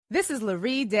This is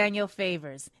Laree Daniel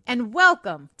Favors, and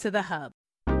welcome to The Hub.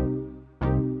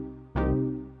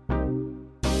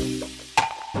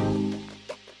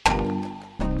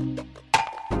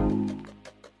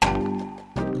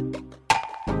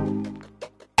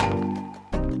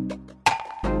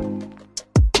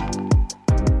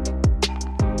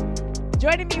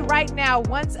 Joining me right now,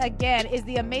 once again, is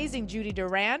the amazing Judi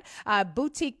Durand, a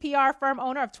boutique PR firm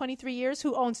owner of 23 years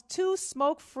who owns 2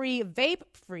 smoke-free,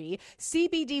 vape-free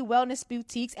CBD wellness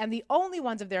boutiques and the only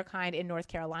ones of their kind in North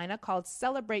Carolina called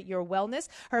Celebrate Your Wellness.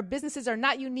 Her businesses are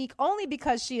not unique only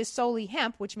because she is solely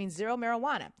hemp, which means zero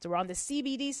marijuana. So we're on the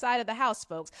CBD side of the house,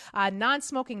 folks.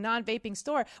 Non-smoking, non-vaping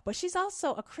store, but she's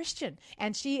also a Christian,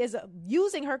 and she is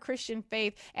using her Christian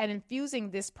faith and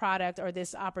infusing this product or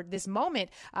this moment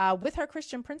with her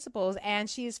Christian principles, and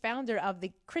she is founder of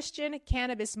the Christian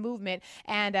cannabis movement,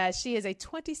 and she is a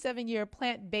 27-year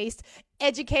plant-based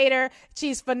educator.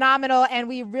 She's phenomenal, and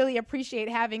we really appreciate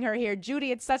having her here.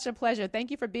 Judi, it's such a pleasure. Thank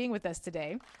you for being with us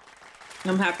today.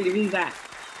 I'm happy to be back.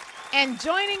 And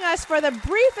joining us for the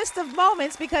briefest of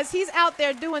moments, because he's out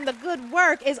there doing the good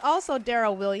work, is also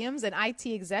Daryl Williams, an IT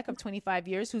exec of 25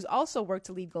 years, who's also worked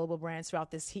to lead global brands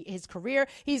throughout his career.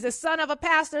 He's the son of a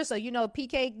pastor, so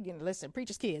PK, listen,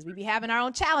 preacher's kids, we be having our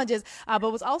own challenges, but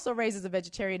was also raised as a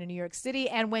vegetarian in New York City.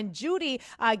 And when Judi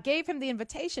gave him the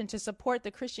invitation to support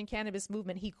the Christian cannabis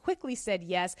movement, he quickly said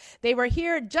yes. They were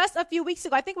here just a few weeks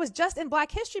ago. I think it was just in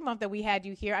Black History Month that we had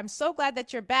you here. I'm so glad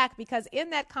that you're back, because in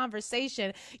that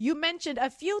conversation, you mentioned a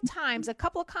few times a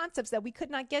couple of concepts that we could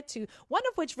not get to, one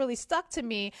of which really stuck to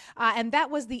me, and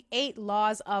that was the 8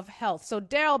 laws of health. So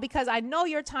Daryl, because I know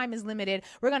your time is limited,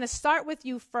 we're going to start with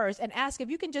you first and ask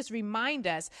if you can just remind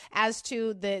us as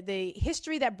to the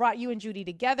history that brought you and Judi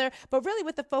together, but really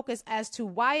with the focus as to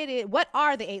what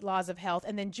are the 8 laws of health.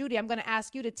 And then Judi, I'm going to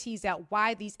ask you to tease out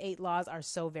why these 8 laws are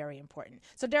so very important.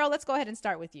 So Daryl, let's go ahead and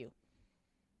start with you.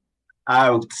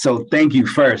 So thank you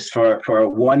first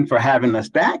for having us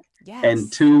back. Yes.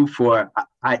 And 2,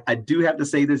 I do have to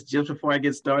say this just before I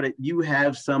get started. You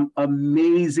have some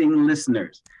amazing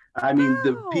listeners. I mean,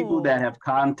 the people that have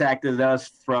contacted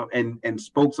us and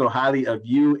spoke so highly of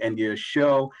you and your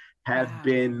show have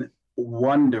been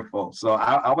wonderful. So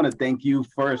I want to thank you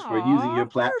first for using your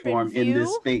platform in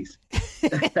this space.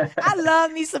 I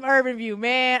love me some Urban View,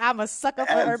 man. I'm a sucker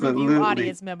for Urban View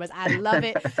audience members. I love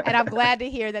it. And I'm glad to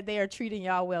hear that they are treating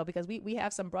y'all well, because we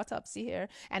have some brought-ups here,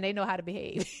 and they know how to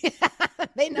behave.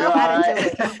 They know how to do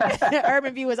it.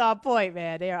 Urban View is on point,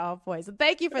 man. They are on point. So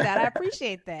thank you for that. I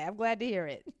appreciate that. I'm glad to hear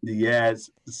it. Yes.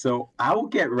 So I will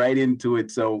get right into it.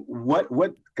 So what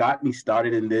got me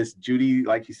started in this? Judi,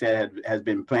 like you said, has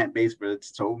been plant-based for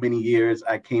so many years.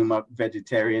 I came up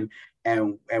vegetarian.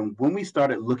 And when we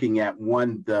started looking at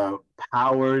the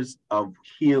powers of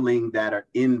healing that are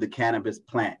in the cannabis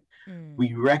plant,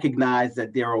 we recognized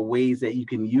that there are ways that you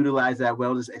can utilize that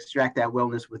wellness, extract that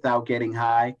wellness without getting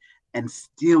high, and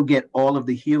still get all of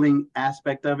the healing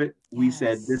aspect of it. Yes. We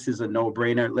said, this is a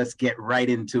no-brainer. Let's get right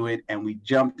into it. And we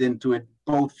jumped into it,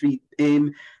 both feet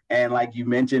in. And like you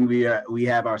mentioned, we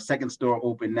have our second store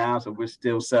open now, so we're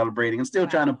still celebrating and still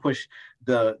trying to push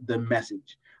the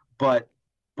message. But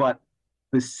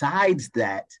besides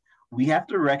that, we have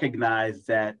to recognize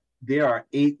that there are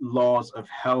 8 laws of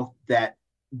health that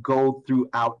go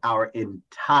throughout our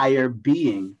entire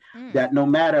being, that no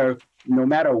matter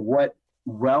what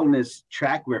wellness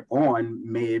track we're on,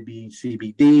 may it be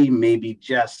CBD, maybe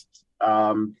just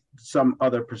some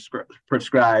other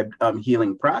prescribed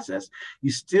healing process,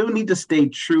 you still need to stay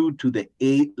true to the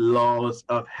 8 laws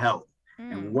of health.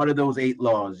 And what are those 8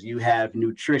 laws? You have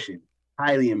nutrition,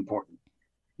 highly important.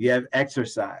 You have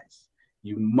exercise.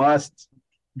 You must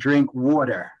drink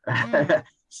water.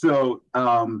 So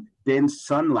then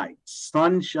sunlight.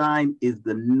 Sunshine is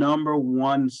the number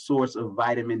 1 source of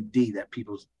vitamin D that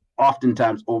people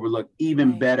oftentimes overlook,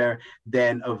 even better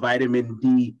than a vitamin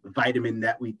D vitamin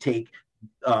that we take.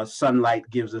 Sunlight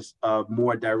gives us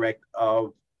more direct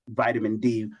vitamin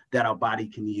D that our body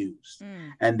can use.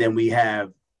 And then we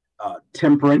have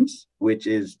temperance, which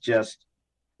is just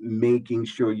making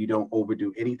sure you don't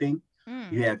overdo anything.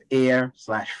 You have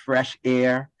air/fresh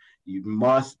air.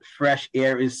 Fresh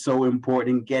air is so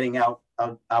important, getting out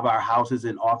of our houses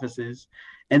and offices.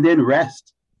 And then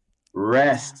rest.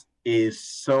 Rest is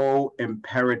so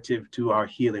imperative to our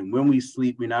healing. When we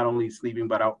sleep, we're not only sleeping,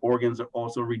 but our organs are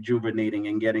also rejuvenating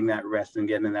and getting that rest and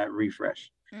getting that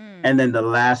refresh. And then the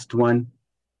last one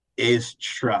is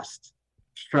trust.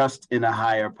 Trust in a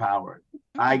higher power.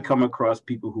 I come across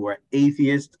people who are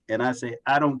atheists, and I say,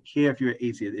 I don't care if you're an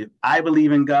atheist. If I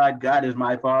believe in God, God is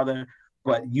my father,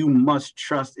 but you must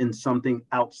trust in something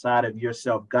outside of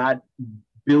yourself. God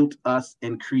built us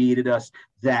and created us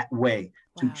that way,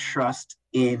 to Wow. trust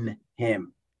in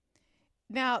him.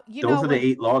 Now, Those are the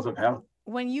 8 laws of health.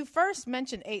 when you first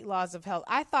mentioned 8 laws of health,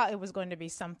 I thought it was going to be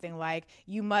something like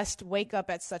you must wake up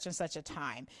at such and such a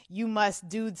time. You must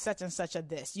do such and such a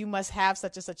this. You must have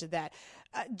such and such a that.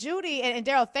 Judi and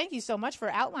Daryl, thank you so much for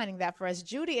outlining that for us.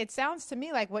 Judi, it sounds to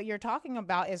me like what you're talking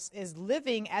about is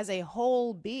living as a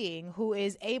whole being who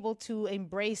is able to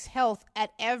embrace health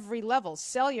at every level,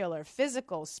 cellular,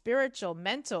 physical, spiritual,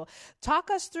 mental.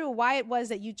 Talk us through why it was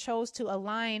that you chose to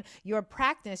align your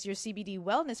practice, your CBD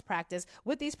wellness practice,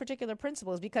 with these particular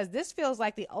principles, because this feels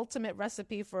like the ultimate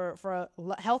recipe for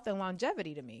health and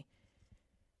longevity to me.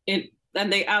 And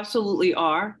they absolutely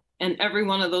are. And every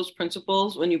one of those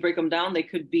principles, when you break them down, they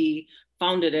could be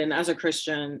founded in, as a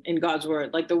Christian, in God's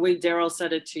word. Like the way Daryl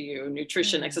said it to you: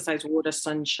 nutrition, exercise, water,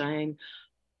 sunshine,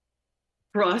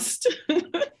 trust,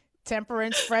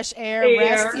 temperance, fresh air,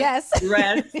 rest. Yes.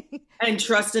 Rest, and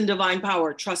trust in divine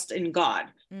power, trust in God.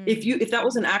 If that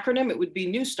was an acronym, it would be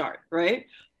New Start, right?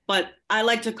 But I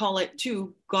like to call it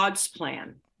too God's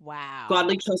plan. Wow.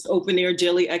 Godly trust, open air,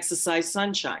 daily exercise,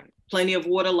 sunshine, plenty of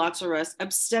water, lots of rest,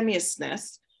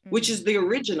 abstemiousness, which is the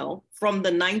original from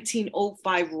the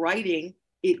 1905 writing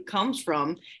it comes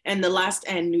from, and the last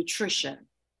N, nutrition.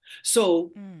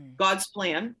 So God's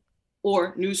plan,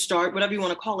 or New Start, whatever you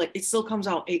want to call it, it still comes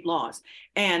out 8 laws.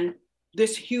 And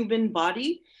this human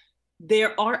body,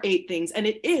 there are 8 things. And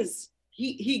it is,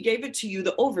 he gave it to you,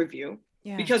 the overview,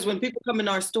 because when people come in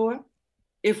our store,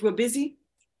 if we're busy,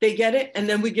 they get it. And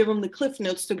then we give them the Cliff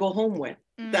Notes to go home with.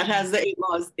 That has the 8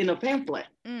 laws in a pamphlet.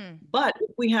 But if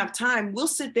we have time, we'll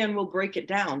sit there and we'll break it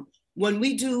down. When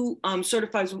we do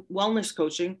certified wellness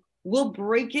coaching, we'll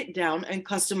break it down and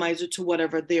customize it to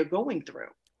whatever they're going through.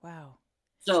 Wow.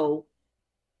 So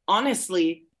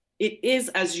honestly, it is,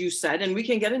 as you said, and we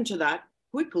can get into that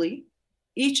quickly.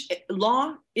 Each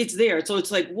law, it's there. So it's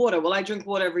like water. Will I drink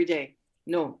water every day?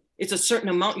 No. It's a certain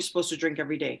amount you're supposed to drink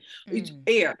every day. It's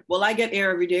air. Well, I get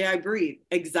air every day. I breathe.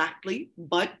 Exactly.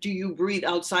 But do you breathe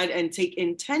outside and take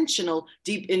intentional,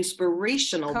 deep,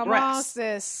 inspirational breaths? Come on,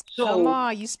 sis. So come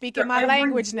on. You speak in my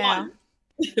language now.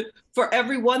 For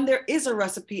everyone, there is a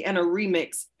recipe and a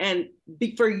remix. And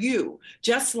for you,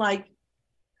 just like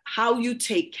how you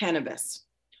take cannabis,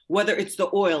 whether it's the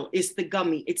oil, it's the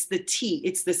gummy, it's the tea,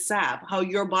 it's the salve, how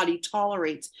your body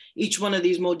tolerates each one of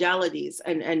these modalities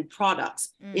and products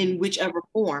in whichever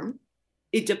form,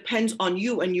 it depends on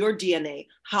you and your DNA,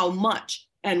 how much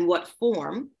and what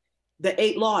form, the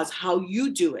 8 laws, how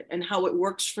you do it and how it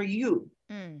works for you.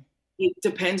 It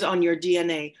depends on your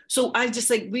DNA. So I just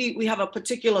like, we have a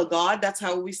particular God. That's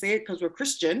how we say it because we're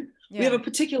Christian. Yeah. We have a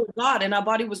particular God, and our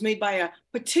body was made by a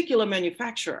particular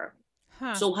manufacturer.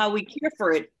 So how we care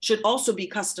for it should also be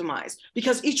customized,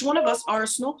 because each one of us are a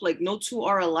snowflake. No 2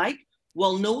 are alike.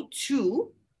 Well, no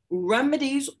 2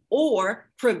 remedies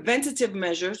or preventative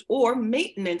measures or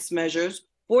maintenance measures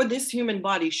for this human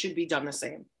body should be done the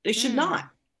same. They should not,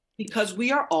 because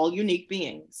we are all unique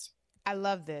beings. I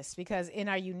love this, because in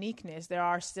our uniqueness, there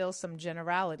are still some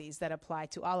generalities that apply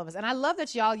to all of us. And I love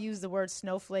that y'all use the word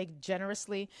snowflake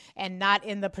generously and not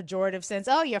in the pejorative sense.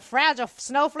 Oh, you're fragile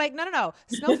snowflake. No.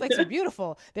 Snowflakes are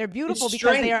beautiful. They're beautiful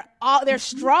because they're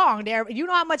strong. You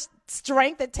know how much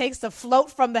strength it takes to float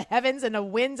from the heavens and the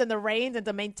winds and the rains and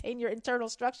to maintain your internal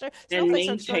structure. Snowflakes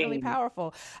are extraordinarily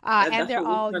powerful. And they're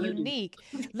all unique.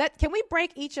 Can we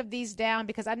break each of these down?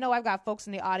 Because I know I've got folks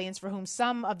in the audience for whom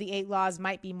some of the 8 laws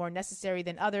might be more necessary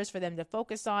than others for them to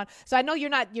focus on. So I know you're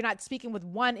not speaking with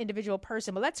one individual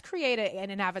person, but let's create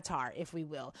an avatar, if we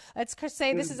will. Let's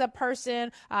say this is a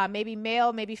person, maybe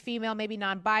male, maybe female, maybe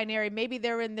non-binary, maybe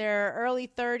they're in their early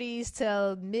 30s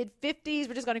to mid 50s.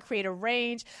 We're just going to create a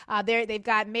range. They've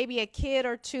got maybe a kid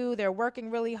or 2. They're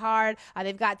working really hard.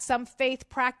 They've got some faith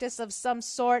practice of some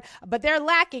sort, but they're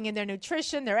lacking in their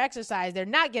nutrition, their exercise. They're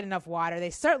not getting enough water.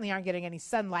 They certainly aren't getting any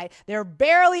sunlight. They're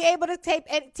barely able to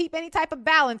keep any type of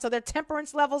balance. So their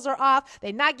temperance levels are off.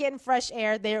 They're not getting fresh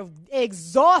air. They're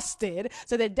exhausted.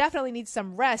 So they definitely need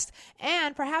some rest.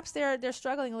 And perhaps they're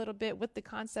struggling a little bit with the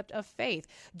concept of faith.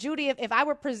 Judi, if I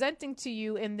were presenting to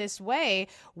you in this way,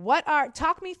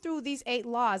 talk me through these 8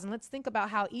 laws, and let's think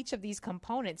about how each of these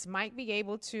components might be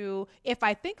able to, if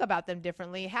I think about them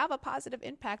differently, have a positive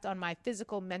impact on my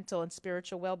physical, mental, and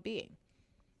spiritual well-being.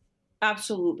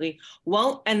 Absolutely.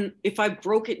 Well, and if I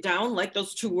broke it down, like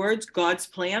those 2 words, God's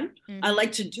plan, I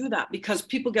like to do that because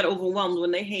people get overwhelmed when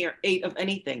they hear 8 of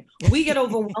anything. We get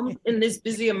overwhelmed in this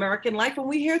busy American life when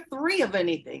we hear 3 of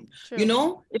anything. True. You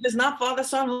know, if it's not Father,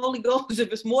 Son, Holy Ghost,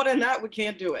 if it's more than that, we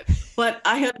can't do it. But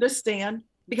I understand,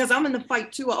 because I'm in the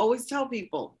fight too. I always tell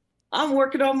people, I'm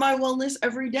working on my wellness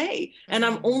every day. And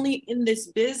I'm only in this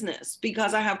business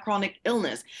because I have chronic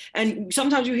illness. And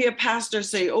sometimes you hear pastors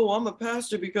say, oh, I'm a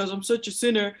pastor because I'm such a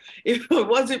sinner. If I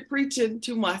wasn't preaching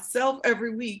to myself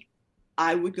every week,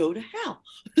 I would go to hell.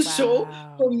 Wow. So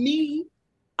for me,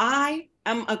 I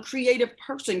am a creative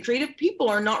person. Creative people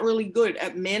are not really good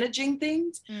at managing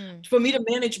things. For me to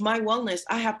manage my wellness,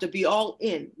 I have to be all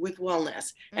in with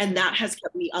wellness. And that has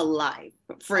kept me alive,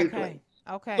 frankly.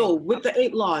 Okay. So with the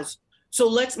 8 laws, so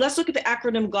let's look at the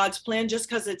acronym God's plan, just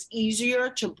because it's easier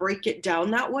to break it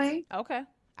down that way. Okay.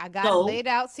 I got it laid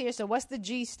out here. So what's the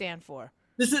G stand for?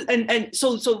 This is and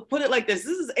so put it like this.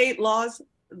 This is 8 laws,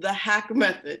 the hack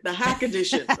method, the hack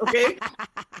edition. Okay.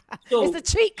 So it's the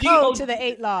cheat code to the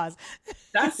 8 laws.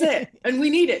 That's it. And we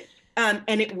need it.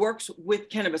 And it works with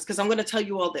cannabis, because I'm going to tell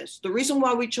you all this. The reason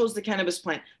why we chose the cannabis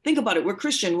plant, think about it. We're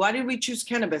Christian. Why did we choose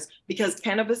cannabis? Because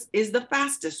cannabis is the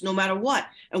fastest, no matter what.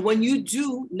 And when you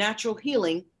do natural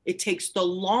healing, it takes the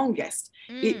longest.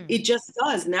 It just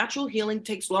does. Natural healing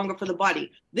takes longer for the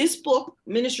body. This book,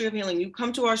 Ministry of Healing, you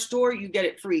come to our store, you get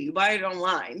it free. You buy it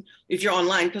online if you're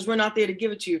online, because we're not there to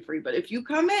give it to you free. But if you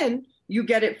come in, you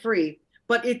get it free.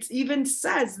 But it even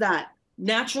says that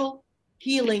natural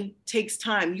healing takes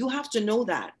time. You have to know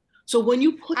that. So when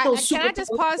you put those can I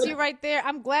just pause you right there?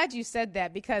 I'm glad you said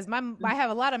that, because I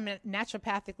have a lot of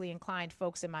naturopathically inclined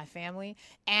folks in my family.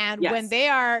 And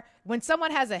when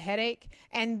someone has a headache,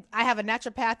 and I have a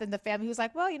naturopath in the family who's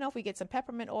like, well, if we get some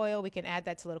peppermint oil, we can add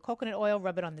that to a little coconut oil,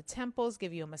 rub it on the temples,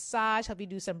 give you a massage, help you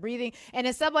do some breathing. And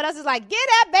then someone else is like, get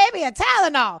that baby a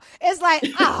Tylenol. It's like,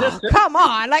 oh, come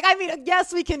on. Like, I mean,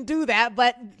 yes, we can do that.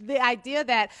 But the idea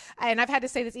that, and I've had to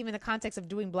say this even in the context of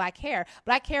doing black hair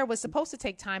was supposed to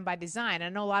take time by design. I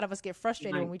know a lot of us get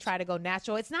frustrated when we try to go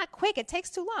natural. It's not quick. It takes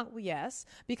too long. Well, yes,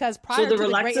 because prior to the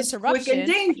Great Interruption,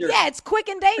 it's quick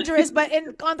and dangerous. But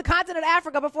on the continent of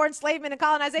Africa, before enslavement and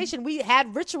colonization, we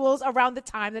had rituals around the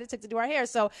time that it took to do our hair.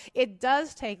 So it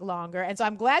does take longer. And so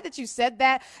I'm glad that you said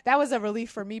that. That was a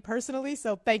relief for me personally.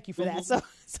 So thank you for that. So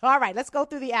all right, let's go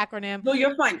through the acronym. No,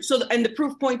 you're fine. So, and the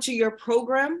proof point to your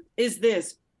program is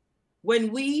this.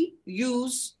 When we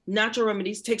use natural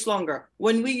remedies, takes longer.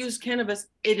 When we use cannabis,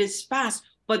 it is fast.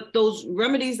 But those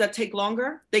remedies that take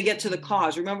longer, they get to the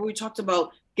cause. Remember, we talked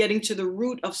about getting to the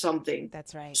root of something.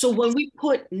 That's right. So when we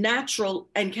put natural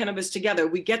and cannabis together,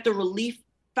 we get the relief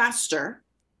faster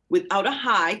without a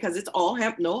high, because it's all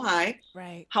hemp, no high.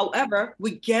 Right. However,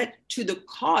 we get to the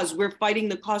cause. We're fighting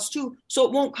the cause too. So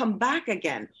it won't come back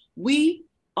again.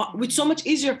 It's so much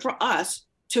easier for us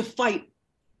to fight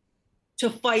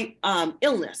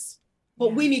illness,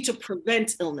 but we need to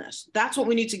prevent illness. That's what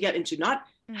we need to get into, not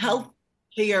health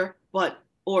care, but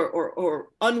or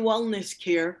unwellness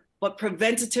care, but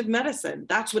preventative medicine.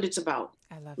 That's what it's about.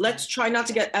 I love Let's try not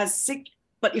to get as sick,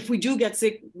 but if we do get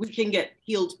sick, we can get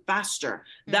healed faster.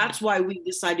 That's why we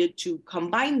decided to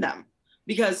combine them,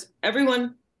 because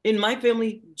everyone in my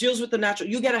family deals with the natural.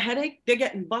 You get a headache, they're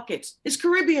getting buckets. It's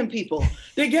Caribbean people.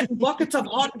 They're getting buckets of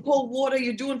hot and cold water.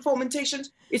 You're doing fomentations.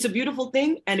 It's a beautiful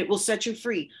thing, and it will set you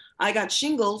free. I got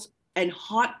shingles, and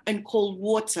hot and cold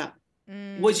water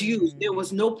was used. There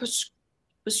was no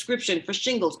prescription for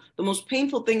shingles, the most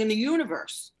painful thing in the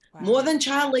universe. Wow. More than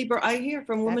child labor, I hear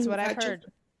from women. That's what I've heard.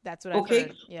 That's what I've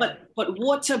heard. Yeah. But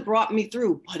water brought me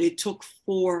through, but it took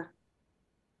 4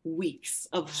 weeks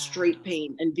of straight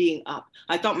pain and being up.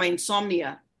 I thought my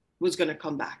insomnia was going to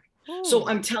come back. So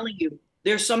I'm telling you,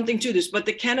 there's something to this, but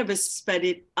the cannabis sped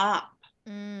it up.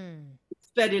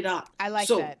 Sped it up. I like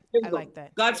that. I like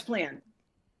that. God's plan.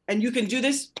 And you can do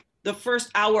this the first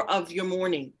hour of your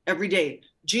morning every day.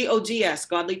 GODS,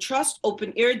 godly trust,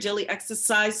 open ear, daily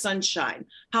exercise, sunshine.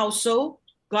 How so?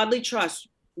 Godly trust.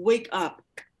 Wake up.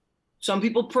 Some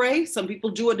people pray. Some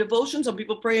people do a devotion. Some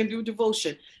people pray and do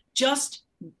devotion. Just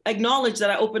acknowledge that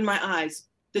I opened my eyes.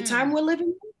 The time we're living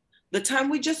in, the time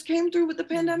we just came through with the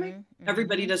pandemic,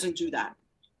 everybody doesn't do that.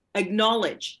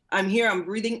 Acknowledge, I'm here, I'm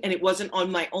breathing, and it wasn't on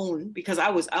my own because I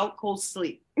was out cold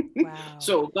sleep. Wow.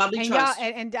 So godly trust.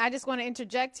 And I just want to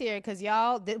interject here, because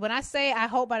y'all, when I say I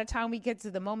hope by the time we get to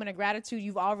the moment of gratitude,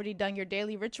 you've already done your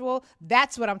daily ritual,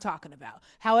 that's what I'm talking about.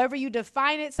 However you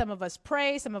define it, some of us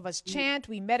pray, some of us chant,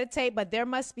 we meditate, but there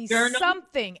must be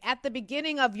something at the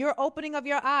beginning of your opening of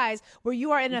your eyes where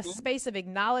you are in a space of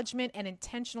acknowledgement and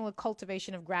intentional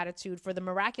cultivation of gratitude for the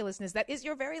miraculousness that is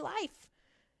your very life.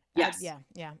 Yes.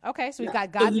 Yeah. Okay. So we've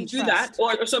got godly trust. That,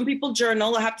 or some people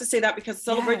journal. I have to say that because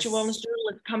Celebrate Your Wellness Journal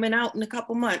is coming out in a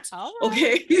couple months. Right.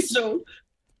 Okay. So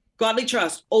godly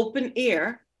trust, open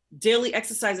air, daily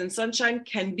exercise, and sunshine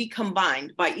can be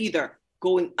combined by either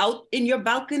going out in your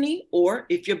balcony, or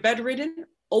if you're bedridden,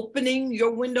 opening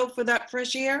your window for that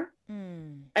fresh air,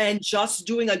 And just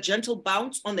doing a gentle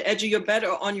bounce on the edge of your bed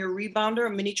or on your rebounder, a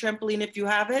mini trampoline if you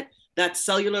have it, that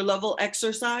cellular level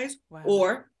exercise. Wow.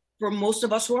 Or for most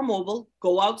of us who are mobile,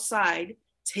 go outside,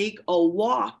 take a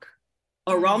walk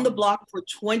around the block for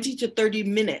 20 to 30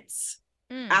 minutes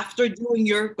after doing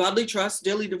your godly trust,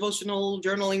 daily devotional,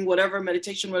 journaling, whatever,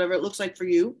 meditation, whatever it looks like for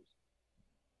you,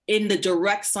 in the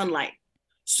direct sunlight.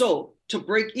 So to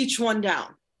break each one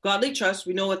down, godly trust,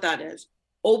 we know what that is.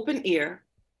 Open ear,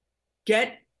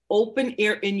 get open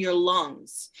air in your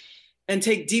lungs and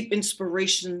take deep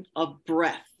inspiration of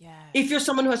breath. Yes. If you're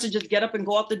someone who has to just get up and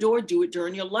go out the door, do it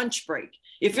during your lunch break.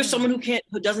 If you're someone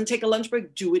who doesn't take a lunch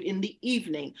break, do it in the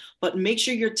evening, but make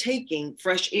sure you're taking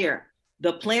fresh air.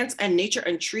 The plants and nature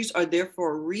and trees are there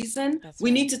for a reason.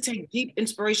 We need to take deep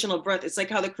inspirational breath. It's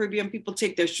like how the Caribbean people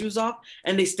take their shoes off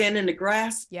and they stand in the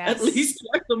grass at least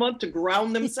twice a month to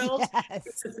ground themselves.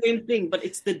 It's the same thing, but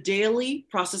it's the daily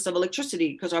process of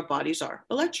electricity because our bodies are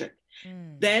electric.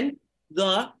 Then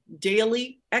the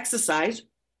daily exercise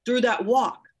through that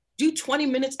walk. Do 20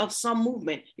 minutes of some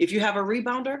movement. If you have a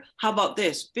rebounder, how about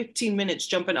this? 15 minutes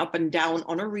jumping up and down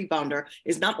on a rebounder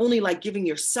is not only like giving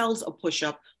your cells a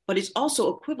push-up, but it's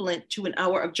also equivalent to an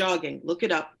hour of jogging. Look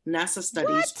it up. NASA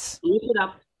studies. Look it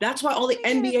up. That's why all the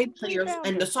NBA players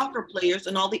and the soccer players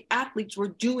and all the athletes were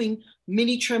doing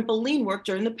mini trampoline work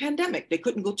during the pandemic. They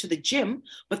couldn't go to the gym,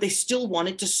 but they still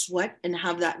wanted to sweat and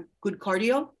have that good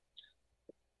cardio.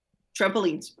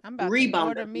 Trampolines, I'm about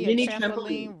rebound, to order me mini a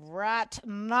trampoline right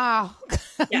now.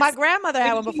 Yes. My grandmother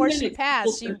had one before she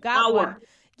passed. She got one. Hour.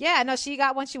 Yeah, no, she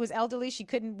got one. She was elderly. She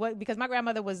couldn't because my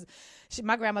grandmother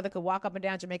could walk up and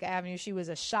down Jamaica Avenue. She was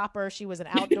a shopper. She was an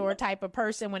outdoor type of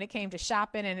person when it came to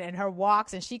shopping and her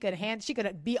walks. And she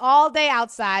could be all day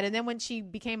outside. And then when she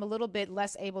became a little bit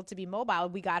less able to be mobile,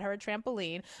 we got her a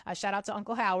trampoline. Shout out to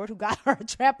Uncle Howard who got her a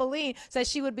trampoline so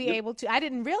she would be able to. I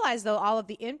didn't realize though all of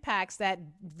the impacts that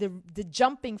the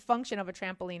jumping function of a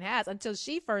trampoline has until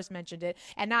she first mentioned it.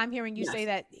 And now I'm hearing you say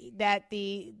that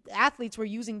the athletes were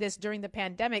using this during the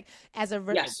pandemic as a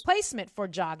replacement for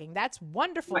jogging. That's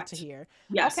wonderful to hear.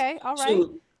 Yes. Okay. All right.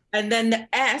 So, and then the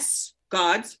S,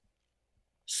 God's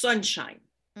sunshine.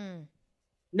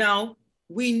 Now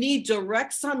we need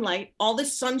direct sunlight. All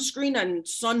this sunscreen and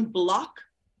sunblock.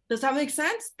 Does that make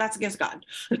sense? That's against God.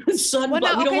 So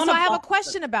I have a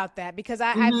question about that because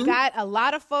I've got a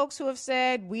lot of folks who have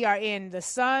said we are in the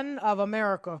sun of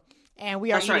America. And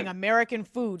we are eating American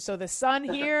food. So the sun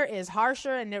here is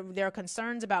harsher and there are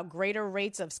concerns about greater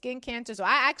rates of skin cancer. So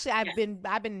I've been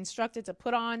instructed to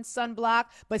put on sunblock,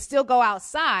 but still go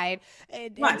outside.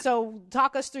 And so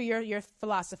talk us through your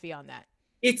philosophy on that.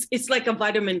 It's like a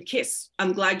vitamin kiss.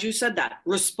 I'm glad you said that.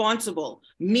 Responsible,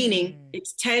 meaning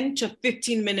it's 10 to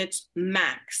 15 minutes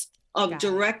max of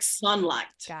direct sunlight.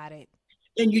 Got it.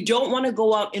 And you don't want to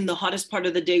go out in the hottest part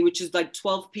of the day, which is like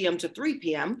 12 p.m. to 3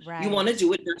 p.m. Right. You want to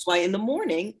do it, that's why in the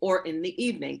morning or in the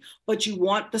evening. But you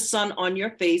want the sun on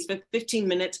your face for 15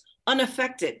 minutes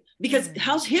unaffected. Because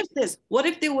here's this. What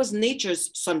if there was nature's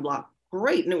sunblock?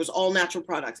 Great. And it was all natural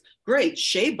products. Great.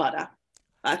 Shea butter.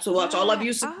 That's all I've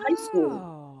used in high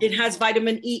school. It has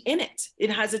vitamin E in it. It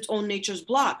has its own nature's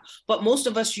block. But most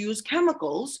of us use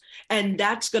chemicals and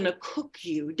that's going to cook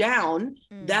you down.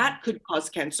 That could cause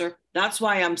cancer. That's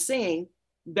why I'm saying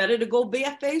better to go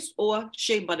bare face or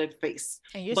shea buttered face.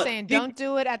 And you're saying don't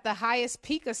do it at the highest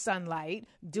peak of sunlight.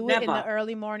 Do it in the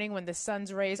early morning when the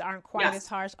sun's rays aren't quite as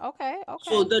harsh. Okay.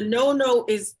 So the no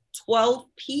is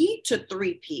 12p to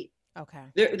 3p. Okay.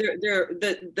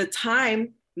 The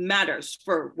time matters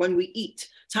for when we eat.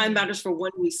 Time matters for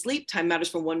when we sleep. Time matters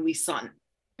for when we sun.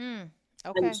 Okay.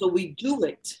 And so we do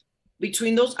it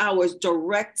between those hours,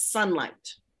 direct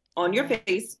sunlight on your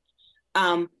face.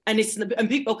 And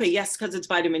people, yes, because it's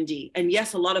vitamin D. And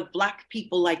yes, a lot of Black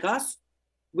people like us,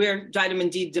 we're vitamin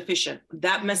D deficient.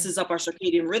 That messes up our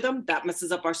circadian rhythm. That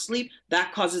messes up our sleep.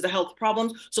 That causes the health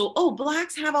problems. So,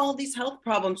 Blacks have all these health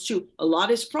problems too. A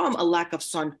lot is from a lack of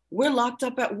sun. We're locked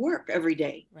up at work every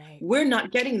day. Right. We're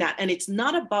not getting that. And it's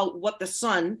not about what the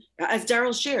sun, as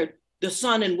Daryl shared, the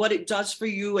sun and what it does for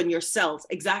you and your cells.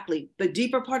 Exactly. The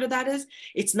deeper part of that is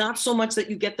it's not so much that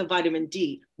you get the vitamin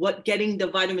D, getting the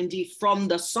vitamin D from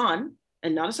the sun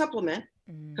and not a supplement.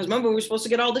 Because remember, we were supposed to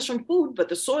get all this from food, but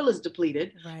the soil is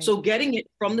depleted. Right. So getting it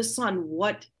from the sun,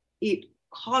 what it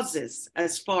causes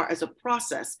as far as a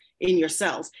process in your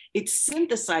cells, it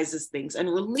synthesizes things and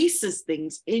releases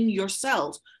things in your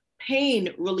cells.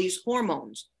 Pain release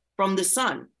hormones from the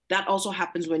sun. That also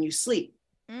happens when you sleep.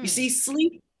 You see,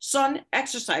 sleep, sun,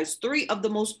 exercise, 3 of the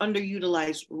most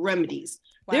underutilized remedies.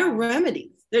 Wow. They're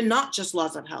remedies. They're not just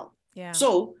laws of health. Yeah.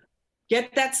 So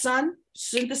get that sun,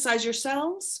 synthesize your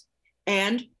cells,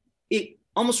 and it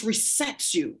almost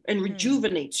resets you and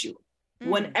rejuvenates you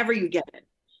whenever you get it.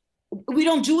 We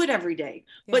don't do it every day,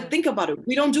 but think about it.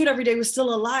 We don't do it every day. We're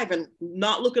still alive and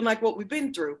not looking like what we've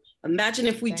been through. Imagine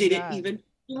if we did it even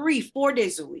 3-4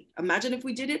 days a week. Imagine if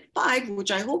we did it 5,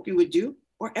 which I hope you would do,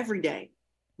 or every day.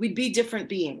 We'd be different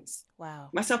beings. Wow.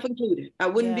 Myself included. I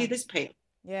wouldn't be this pale.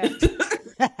 Yeah.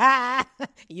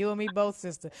 You and me both,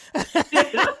 sister.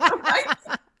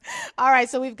 All right,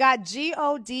 so we've got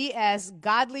GODS,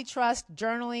 godly trust,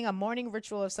 journaling, a morning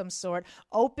ritual of some sort,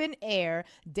 open air,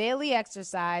 daily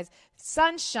exercise,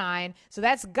 sunshine. So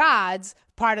that's God's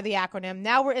part of the acronym.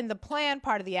 Now we're in the plan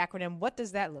part of the acronym. What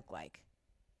does that look like?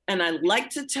 And I like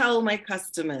to tell my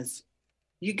customers,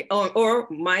 or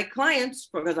my clients,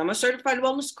 because I'm a certified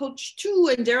wellness coach too,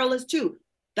 and Daryl is too.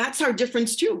 That's our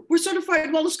difference too. We're certified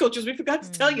wellness coaches. We forgot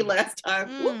to tell you last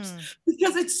time. Whoops.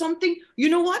 Because it's something, you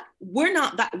know what? We're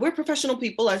not that. We're professional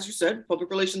people, as you said, public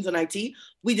relations and IT.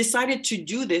 We decided to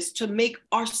do this to make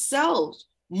ourselves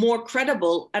more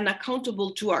credible and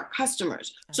accountable to our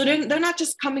customers. So they're not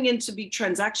just coming in to be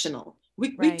transactional.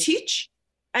 We teach,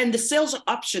 and the sales are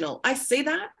optional. I say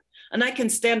that, and I can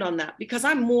stand on that because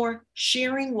I'm more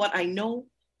sharing what I know.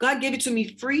 God gave it to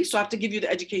me free, so I have to give you the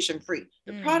education free.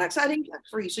 The products I didn't get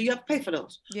free, so you have to pay for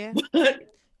those. Yeah.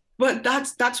 But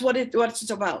that's what it's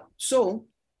about. So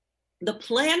the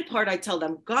plan part, I tell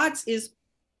them, God's is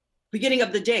beginning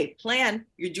of the day. Plan,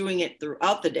 you're doing it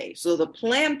throughout the day. So the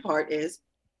plan part is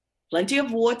plenty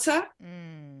of water,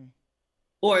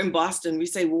 or in Boston, we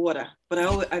say water. But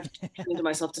I've trained to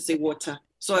myself to say water,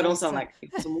 so I don't sound like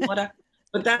some water.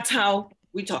 But that's how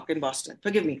we talk in Boston.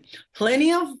 Forgive me.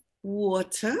 Plenty of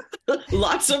water,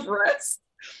 lots of rest,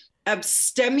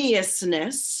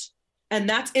 abstemiousness, and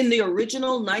that's in the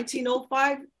original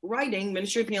 1905 writing,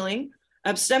 Ministry of Healing,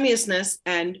 abstemiousness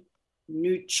and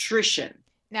nutrition.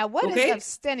 Now, what is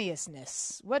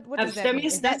abstemiousness? What does that mean?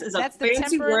 Abstemiousness is a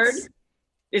fancy word.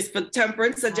 It's for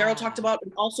temperance that Daryl talked about,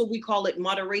 and also we call it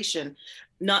moderation.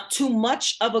 Not too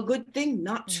much of a good thing,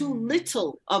 not too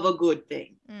little of a good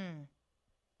thing.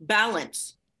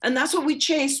 Balance. And that's what we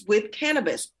chase with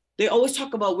cannabis. They always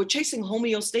talk about we're chasing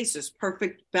homeostasis,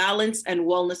 perfect balance and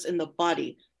wellness in the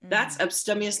body. That's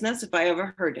abstemiousness, if I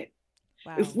ever heard it.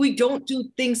 Wow. If we don't do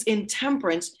things in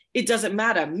temperance, it doesn't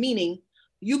matter. Meaning,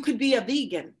 you could be a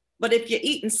vegan, but if you're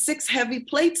eating 6 heavy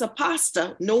plates of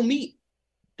pasta, no meat,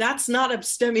 that's not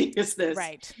abstemiousness.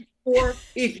 Right. Or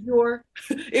if you're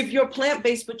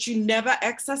plant-based but you never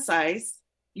exercise,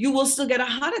 you will still get a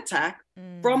heart attack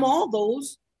from all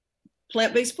those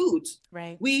plant-based foods.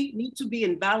 Right. We need to be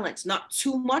in balance, not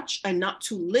too much and not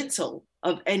too little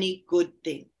of any good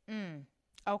thing.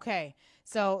 Okay.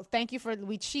 So thank you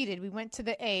we cheated. We went to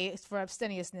the A for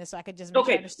abstemiousness, so I could just make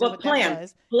sure I understood what that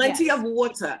was. Plenty of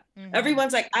water.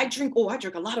 Everyone's like, I drink a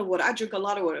lot of water. I drink a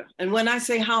lot of water. And when I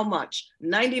say how much,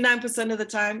 99% of the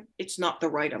time, it's not the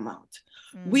right amount.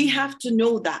 We have to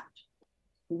know that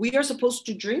we are supposed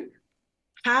to drink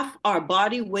half our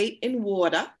body weight in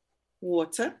water,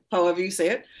 however you say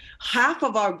it, half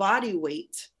of our body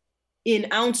weight in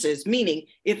ounces, meaning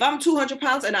if I'm 200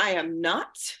 pounds and I am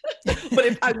not, but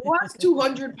if I was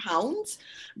 200 pounds,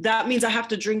 that means I have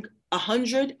to drink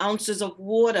 100 ounces of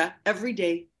water every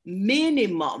day,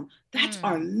 minimum. That's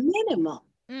our minimum.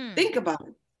 Think about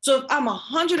it. So if I'm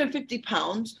 150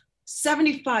 pounds,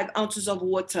 75 ounces of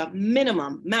water,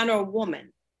 minimum, man or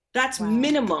woman. That's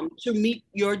minimum to meet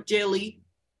your daily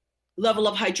level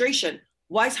of hydration.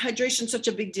 Why is hydration such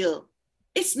a big deal?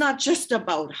 It's not just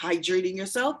about hydrating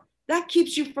yourself. That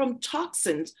keeps you from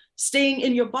toxins staying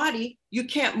in your body. You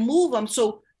can't move them.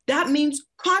 So that means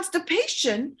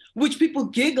constipation, which people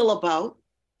giggle about.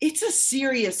 It's a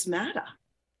serious matter.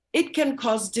 It can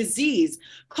cause disease.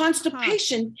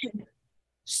 Constipation can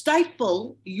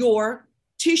stifle your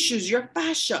tissues, your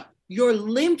fascia, your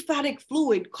lymphatic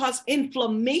fluid, cause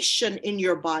inflammation in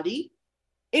your body.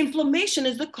 Inflammation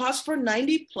is the cause for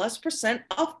 90+%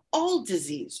 of all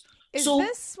disease. Is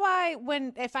this why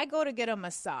if I go to get a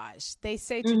massage, they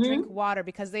say to drink water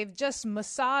because they've just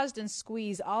massaged and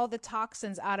squeezed all the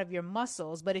toxins out of your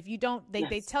muscles. But if you don't,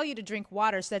 they tell you to drink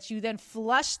water so that you then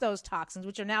flush those toxins,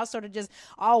 which are now sort of just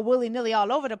all willy-nilly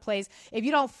all over the place. If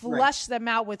you don't flush them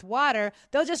out with water,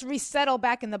 they'll just resettle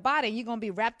back in the body. You're going to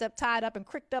be wrapped up, tied up, and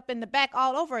cricked up in the back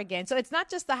all over again. So it's not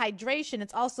just the hydration,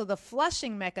 it's also the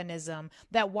flushing mechanism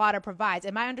that water provides.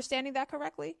 Am I understanding that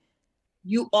correctly?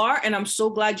 You are, and I'm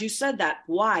so glad you said that.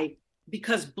 Why?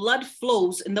 Because blood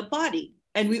flows in the body.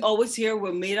 And we always hear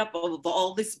we're made up of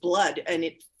all this blood and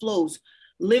it flows.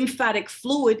 Lymphatic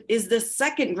fluid is the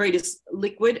second greatest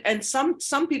liquid. And some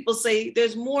people say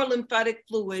there's more lymphatic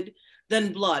fluid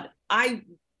than blood. I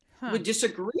would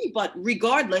disagree, but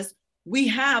regardless, We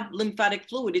have lymphatic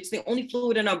fluid. It's the only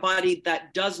fluid in our body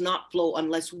that does not flow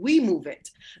unless we move it.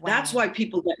 Wow. That's why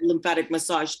people get lymphatic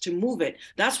massage, to move it.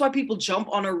 That's why people jump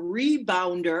on a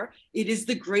rebounder. It is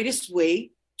the greatest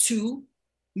way to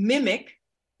mimic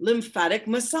lymphatic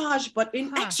massage, but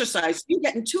in exercise, you're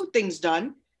getting two things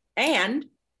done. And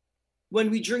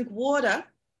when we drink water,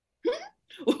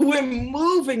 we're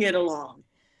moving it along,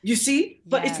 you see,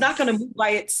 but it's not going to move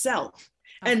by itself.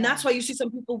 Okay. And that's why you see some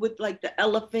people with like the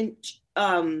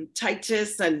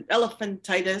elephantitis and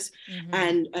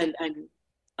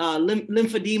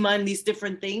lymphedema and these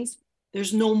different things.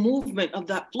 There's no movement of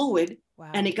that fluid,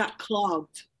 and it got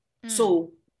clogged.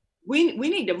 So we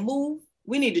need to move.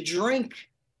 We need to drink.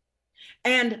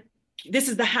 And this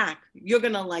is the hack. You're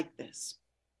going to like this.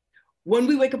 When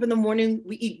we wake up in the morning,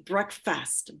 we eat break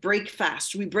fast.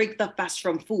 We break the fast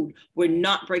from food. We're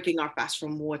not breaking our fast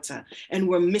from water. And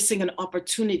we're missing an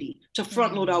opportunity to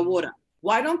front load our water.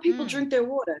 Why don't people drink their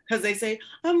water? Because they say,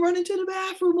 I'm running to the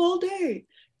bathroom all day.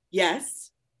 Yes,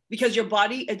 because your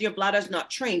body and your bladder is not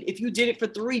trained. If you did it for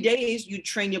 3 days, you'd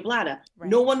train your bladder. Right.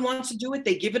 No one wants to do it.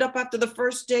 They give it up after the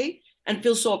first day and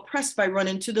feel so oppressed by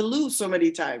running to the loo so many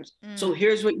times. So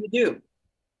here's what you do.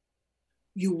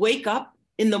 You wake up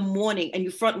in the morning and you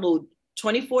front load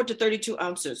 24 to 32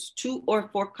 ounces, 2 to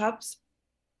 4 cups.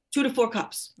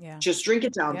 Yeah. Just drink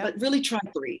it down, but really try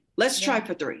 3. Let's try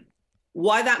for 3.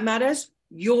 Why that matters?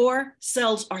 Your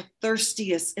cells are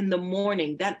thirstiest in the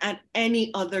morning than at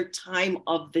any other time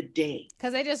of the day.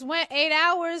 Because they just went 8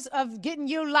 hours of getting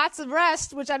you lots of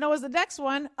rest, which I know is the next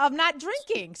one, of not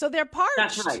drinking. So they're parched.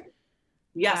 That's right.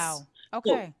 Yes. Wow.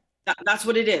 Okay. So that's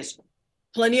what it is.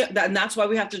 Plenty of that, and that's why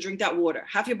we have to drink that water.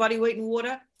 Half your body weight in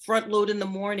water, front load in the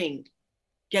morning.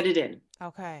 Get it in.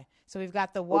 Okay. So we've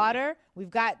got the water.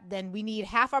 Then we need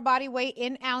half our body weight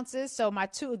in ounces. So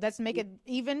let's make it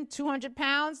even, 200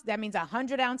 pounds. That means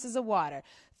 100 ounces of water.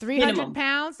 300 Minimum.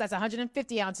 Pounds, that's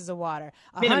 150 ounces of water.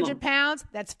 100 pounds,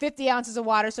 that's 50 ounces of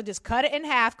water. So just cut it in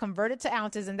half, convert it to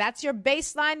ounces, and that's your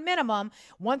baseline minimum.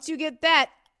 Once you get that,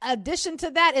 addition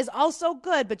to that is also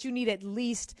good, but you need at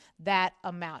least that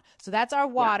amount. So that's our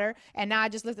water. And now I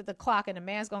just looked at the clock and the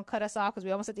man's going to cut us off because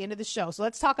we're almost at the end of the show. So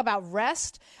let's talk about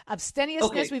rest.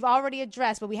 Abstemiousness we've already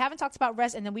addressed, but we haven't talked about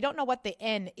rest, and then we don't know what the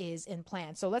N is in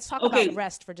plan. So let's talk about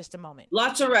rest for just a moment.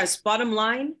 Lots of rest. Bottom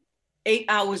line, 8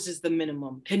 hours is the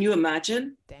minimum. Can you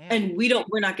imagine? Damn. And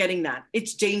we're not getting that.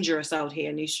 It's dangerous out here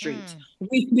in these streets.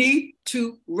 We need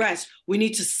to rest. We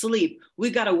need to sleep. We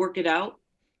got to work it out.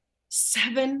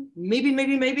 7,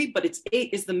 maybe, but it's 8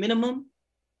 is the minimum.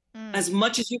 As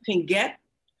much as you can get.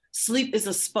 Sleep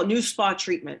is a new spa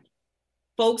treatment.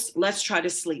 Folks, let's try to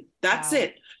sleep. That's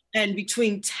it. And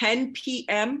between 10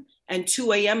 p.m. and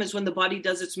 2 a.m. is when the body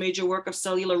does its major work of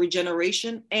cellular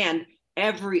regeneration. And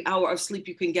every hour of sleep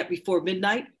you can get before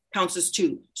midnight counts as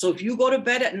 2. So if you go to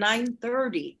bed at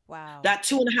 9:30, that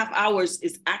 2.5 hours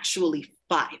is actually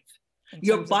 5.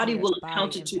 Your body will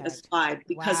count it to as 5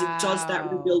 because it does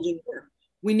that rebuilding work.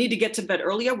 We need to get to bed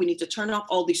earlier. We need to turn off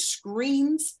all these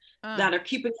screens that are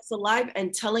keeping us alive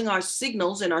and telling our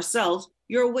signals in our cells,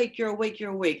 you're awake, you're awake,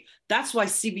 you're awake. That's why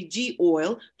CBD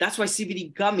oil, that's why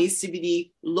CBD gummies,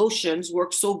 CBD lotions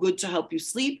work so good to help you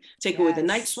sleep, take away the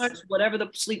night sweats, whatever the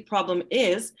sleep problem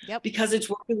is, because it's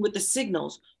working with the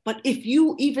signals. But if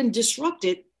you even disrupt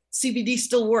it, CBD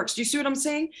still works. Do you see what I'm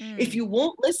saying? If you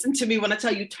won't listen to me when I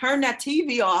tell you, turn that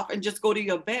TV off and just go to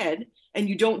your bed, and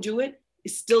you don't do it,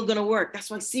 it's still going to work. That's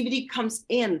why CBD comes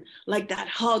in like that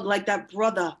hug, like that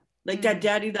brother, like that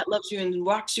daddy that loves you and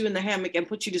rocks you in the hammock and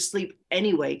puts you to sleep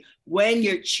anyway, when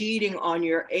you're cheating on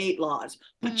your 8 laws.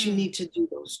 But you need to do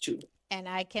those 2. And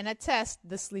I can attest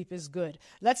the sleep is good.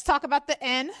 Let's talk about the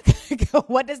N.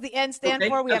 What does the N stand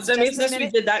for? We have just a minute. We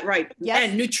did that right. Yes.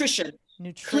 And nutrition.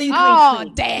 Clean,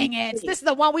 dang it. Clean. This is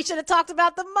the one we should have talked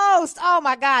about the most. Oh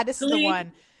my God, this is the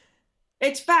one.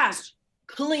 It's fast,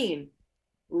 clean,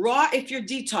 raw if you're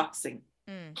detoxing.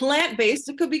 Plant-based,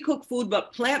 it could be cooked food,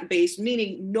 but plant-based,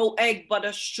 meaning no egg,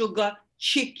 butter, sugar,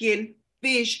 chicken,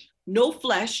 fish, no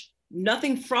flesh,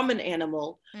 nothing from an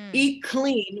animal. Eat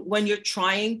clean when you're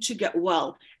trying to get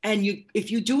well. And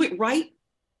if you do it right,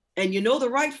 and you know the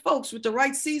right folks with the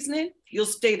right seasoning, you'll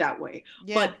stay that way.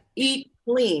 But eat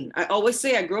clean. I always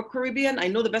say I grew up Caribbean. I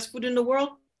know the best food in the world,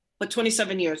 but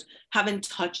 27 years, haven't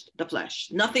touched the flesh.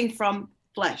 Nothing from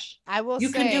flesh. I will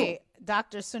say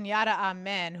Dr. Sunyata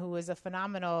Amen, who is a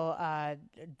phenomenal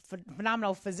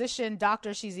physician,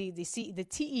 doctor. She's the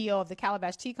TEO of the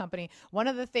Calabash Tea Company. One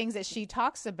of the things that she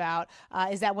talks about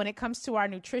is that when it comes to our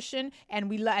nutrition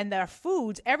and and our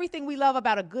foods, everything we love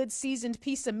about a good seasoned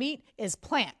piece of meat is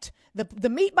plant. The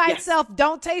meat by itself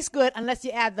don't taste good unless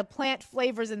you add the plant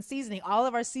flavors and seasoning. All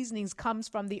of our seasonings comes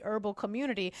from the herbal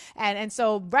community. And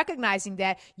so recognizing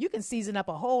that, you can season up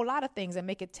a whole lot of things and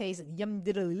make it taste yum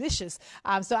delicious.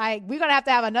 So we're going to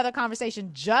have another conversation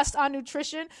just on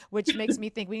nutrition, which makes me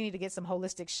think we need to get some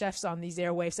holistic chefs on these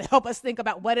airwaves to help us think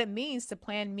about what it means to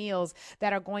plan meals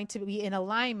that are going to be in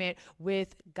alignment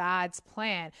with God's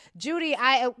plan. Judi,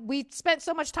 we spent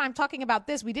so much time talking about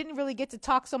this. We didn't really get to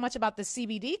talk so much about the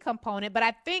CBD component, but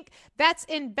I think that's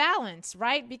in balance,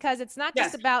 right? Because it's not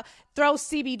just about throw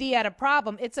CBD at a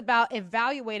problem. It's about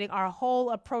evaluating our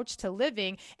whole approach to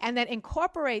living and then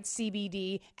incorporate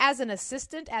CBD as an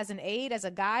assistant, as an aid, as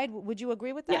a guide. Would you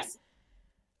agree with that? Yes.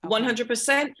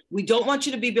 100%. We don't want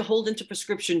you to be beholden to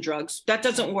prescription drugs. That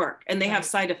doesn't work. And they have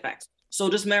side effects. So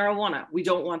does marijuana. We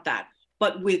don't want that.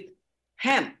 But with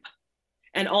hemp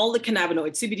and all the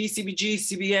cannabinoids, CBD, CBG,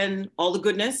 CBN, all the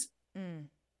goodness,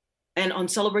 and on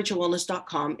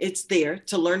celebrateyourwellness.com, it's there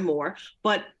to learn more.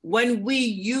 But when we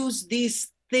use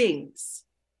these things,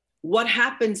 what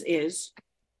happens is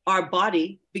our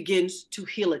body begins to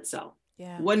heal itself.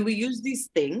 Yeah. When we use these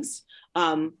things,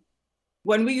 we're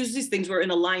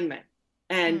in alignment.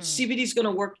 And CBD is going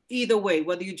to work either way,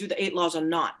 whether you do the 8 laws or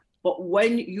not. But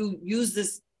when you use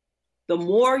this, the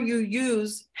more you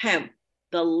use hemp,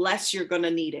 the less you're going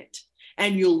to need it.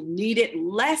 And you'll need it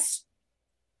less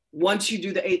once you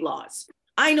do the 8 laws.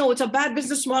 I know it's a bad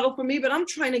business model for me, but I'm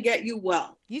trying to get you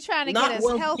well. You're trying to get us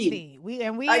healthy. We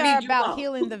are about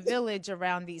healing the village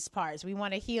around these parts. We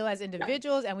want to heal as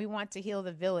individuals and we want to heal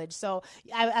the village. So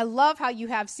I love how you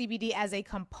have CBD as a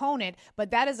component,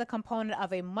 but that is a component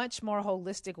of a much more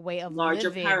holistic way of living.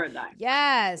 Larger paradigm.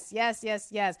 Yes.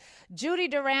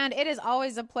 Judi Durand, it is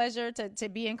always a pleasure to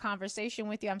be in conversation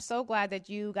with you. I'm so glad that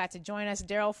you got to join us,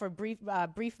 Daryl, for a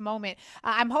brief moment.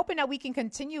 I'm hoping that we can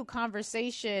continue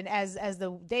conversation as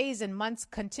the days and months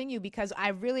continue, because I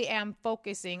really am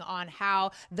focusing on how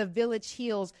the village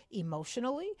heals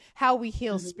emotionally, how we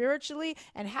heal spiritually,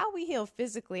 and how we heal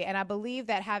physically. And I believe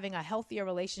that having a healthier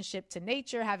relationship to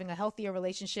nature, having a healthier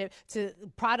relationship to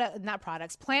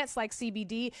plants like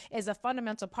CBD is a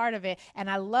fundamental part of it. And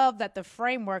I love that the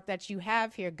framework that you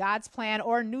have here, God's Plan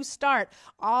or New Start,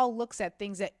 all looks at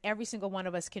things that every single one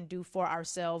of us can do for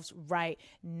ourselves right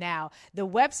now. The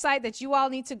website that you all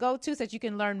need to go to so that you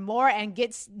can learn more and get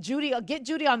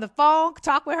Judi on the phone,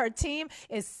 talk with her team,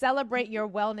 is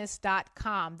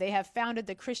celebrateyourwellness.com. They have founded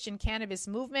the Christian cannabis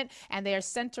movement, and they are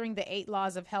centering the 8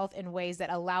 laws of health in ways that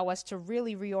allow us to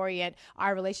really reorient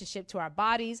our relationship to our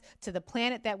bodies, to the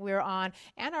planet that we're on,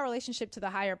 and our relationship to the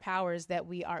higher powers that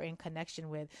we are in connection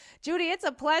with. Judi, it's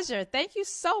a pleasure. Thank you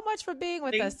so much for being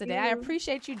with us today. I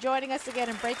appreciate you joining us again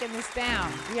and breaking this down.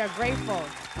 We are grateful.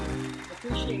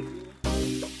 Appreciate you.